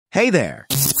Hey there!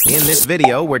 In this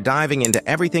video, we're diving into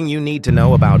everything you need to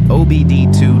know about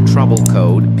OBD2 trouble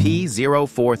code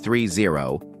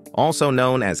P0430, also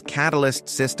known as Catalyst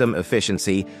System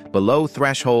Efficiency Below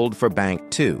Threshold for Bank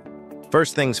 2.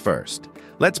 First things first,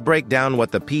 let's break down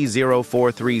what the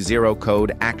P0430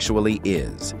 code actually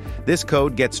is. This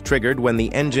code gets triggered when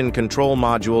the engine control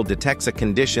module detects a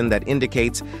condition that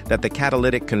indicates that the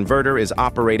catalytic converter is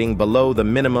operating below the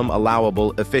minimum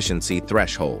allowable efficiency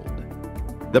threshold.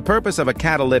 The purpose of a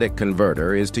catalytic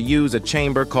converter is to use a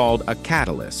chamber called a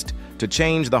catalyst to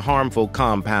change the harmful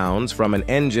compounds from an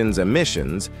engine's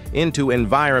emissions into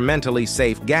environmentally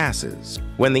safe gases.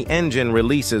 When the engine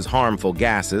releases harmful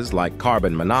gases like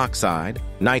carbon monoxide,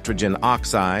 nitrogen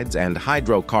oxides, and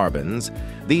hydrocarbons,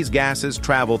 these gases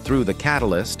travel through the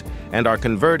catalyst and are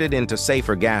converted into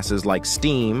safer gases like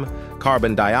steam,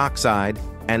 carbon dioxide,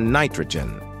 and nitrogen.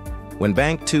 When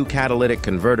Bank 2 catalytic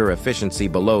converter efficiency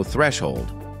below threshold,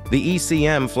 the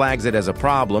ECM flags it as a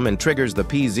problem and triggers the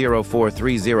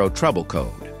P0430 trouble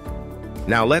code.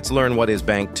 Now let's learn what is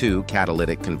Bank 2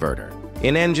 catalytic converter.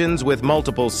 In engines with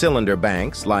multiple cylinder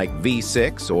banks like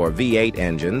V6 or V8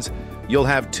 engines, you'll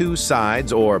have two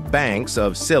sides or banks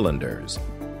of cylinders.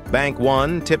 Bank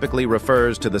 1 typically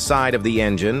refers to the side of the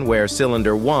engine where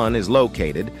cylinder 1 is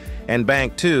located, and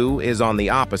Bank 2 is on the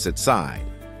opposite side.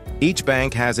 Each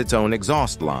bank has its own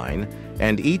exhaust line,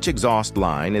 and each exhaust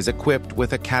line is equipped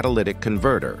with a catalytic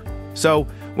converter. So,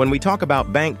 when we talk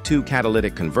about Bank 2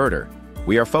 catalytic converter,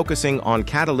 we are focusing on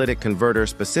catalytic converter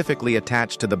specifically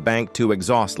attached to the Bank 2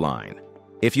 exhaust line.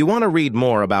 If you want to read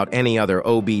more about any other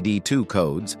OBD2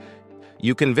 codes,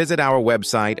 you can visit our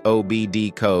website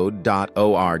obdcode.org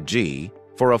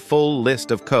for a full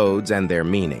list of codes and their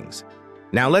meanings.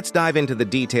 Now let's dive into the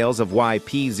details of why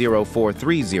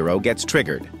P0430 gets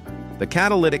triggered. The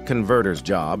catalytic converter's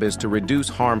job is to reduce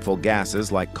harmful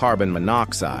gases like carbon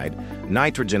monoxide,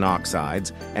 nitrogen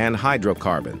oxides, and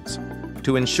hydrocarbons.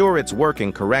 To ensure it's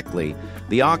working correctly,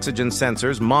 the oxygen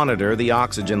sensors monitor the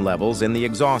oxygen levels in the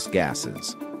exhaust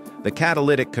gases. The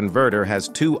catalytic converter has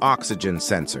two oxygen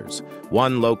sensors,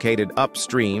 one located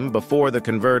upstream before the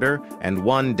converter and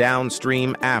one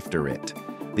downstream after it.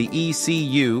 The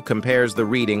ECU compares the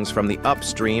readings from the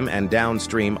upstream and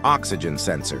downstream oxygen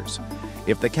sensors.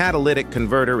 If the catalytic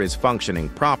converter is functioning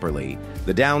properly,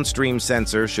 the downstream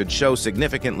sensor should show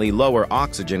significantly lower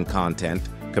oxygen content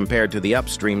compared to the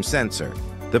upstream sensor.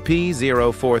 The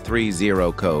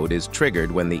P0430 code is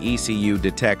triggered when the ECU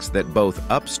detects that both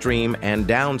upstream and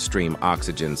downstream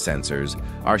oxygen sensors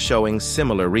are showing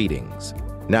similar readings.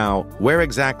 Now, where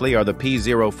exactly are the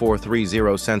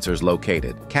P0430 sensors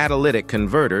located? Catalytic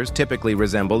converters typically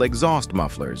resemble exhaust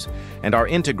mufflers and are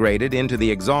integrated into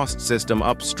the exhaust system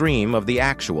upstream of the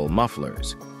actual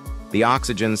mufflers. The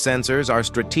oxygen sensors are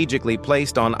strategically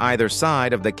placed on either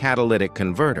side of the catalytic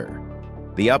converter.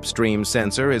 The upstream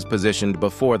sensor is positioned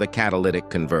before the catalytic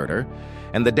converter,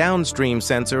 and the downstream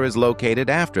sensor is located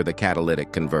after the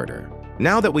catalytic converter.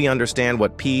 Now that we understand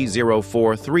what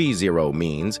P0430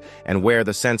 means and where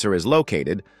the sensor is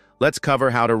located, let's cover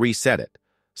how to reset it.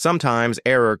 Sometimes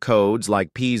error codes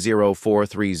like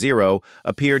P0430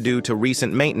 appear due to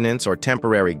recent maintenance or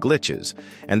temporary glitches,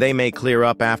 and they may clear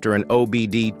up after an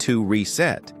OBD2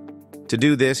 reset. To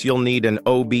do this, you'll need an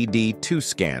OBD2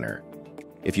 scanner.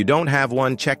 If you don't have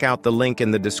one, check out the link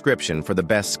in the description for the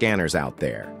best scanners out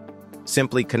there.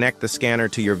 Simply connect the scanner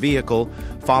to your vehicle,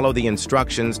 follow the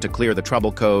instructions to clear the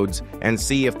trouble codes, and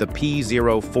see if the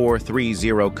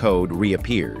P0430 code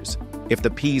reappears. If the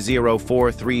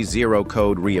P0430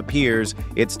 code reappears,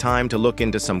 it's time to look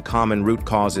into some common root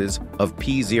causes of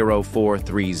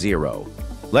P0430.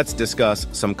 Let's discuss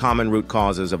some common root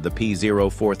causes of the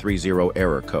P0430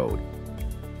 error code.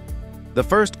 The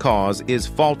first cause is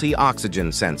faulty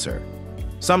oxygen sensor.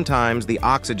 Sometimes the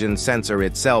oxygen sensor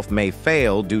itself may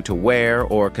fail due to wear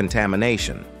or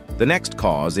contamination. The next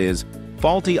cause is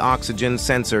faulty oxygen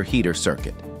sensor heater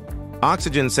circuit.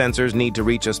 Oxygen sensors need to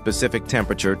reach a specific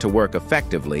temperature to work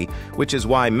effectively, which is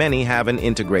why many have an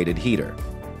integrated heater.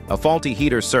 A faulty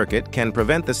heater circuit can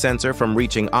prevent the sensor from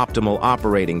reaching optimal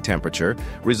operating temperature,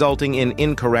 resulting in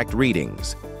incorrect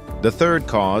readings. The third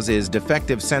cause is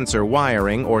defective sensor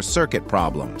wiring or circuit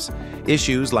problems.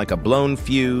 Issues like a blown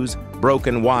fuse,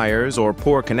 broken wires, or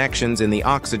poor connections in the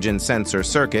oxygen sensor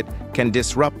circuit can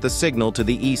disrupt the signal to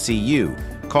the ECU,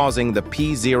 causing the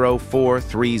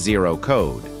P0430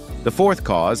 code. The fourth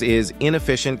cause is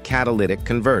inefficient catalytic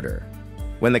converter.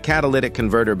 When the catalytic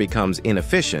converter becomes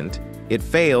inefficient, it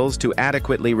fails to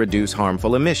adequately reduce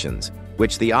harmful emissions,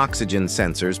 which the oxygen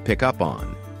sensors pick up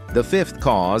on. The fifth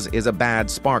cause is a bad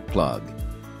spark plug.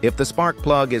 If the spark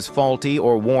plug is faulty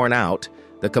or worn out,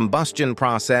 The combustion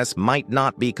process might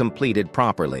not be completed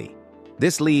properly.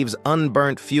 This leaves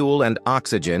unburnt fuel and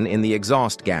oxygen in the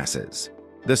exhaust gases.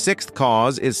 The sixth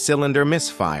cause is cylinder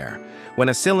misfire. When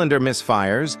a cylinder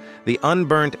misfires, the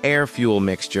unburnt air-fuel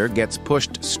mixture gets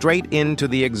pushed straight into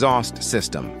the exhaust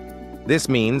system. This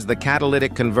means the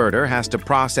catalytic converter has to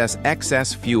process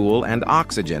excess fuel and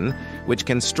oxygen, which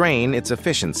can strain its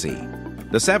efficiency.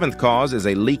 The seventh cause is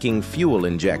a leaking fuel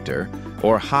injector,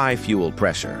 or high fuel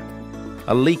pressure.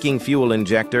 A leaking fuel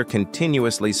injector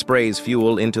continuously sprays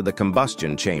fuel into the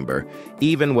combustion chamber,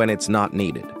 even when it's not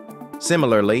needed.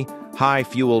 Similarly, high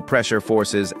fuel pressure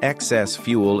forces excess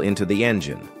fuel into the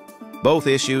engine. Both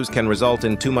issues can result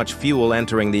in too much fuel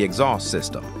entering the exhaust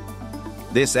system.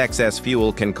 This excess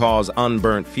fuel can cause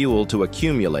unburnt fuel to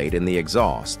accumulate in the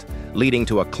exhaust, leading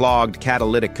to a clogged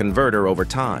catalytic converter over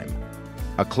time.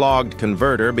 A clogged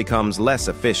converter becomes less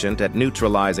efficient at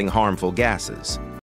neutralizing harmful gases.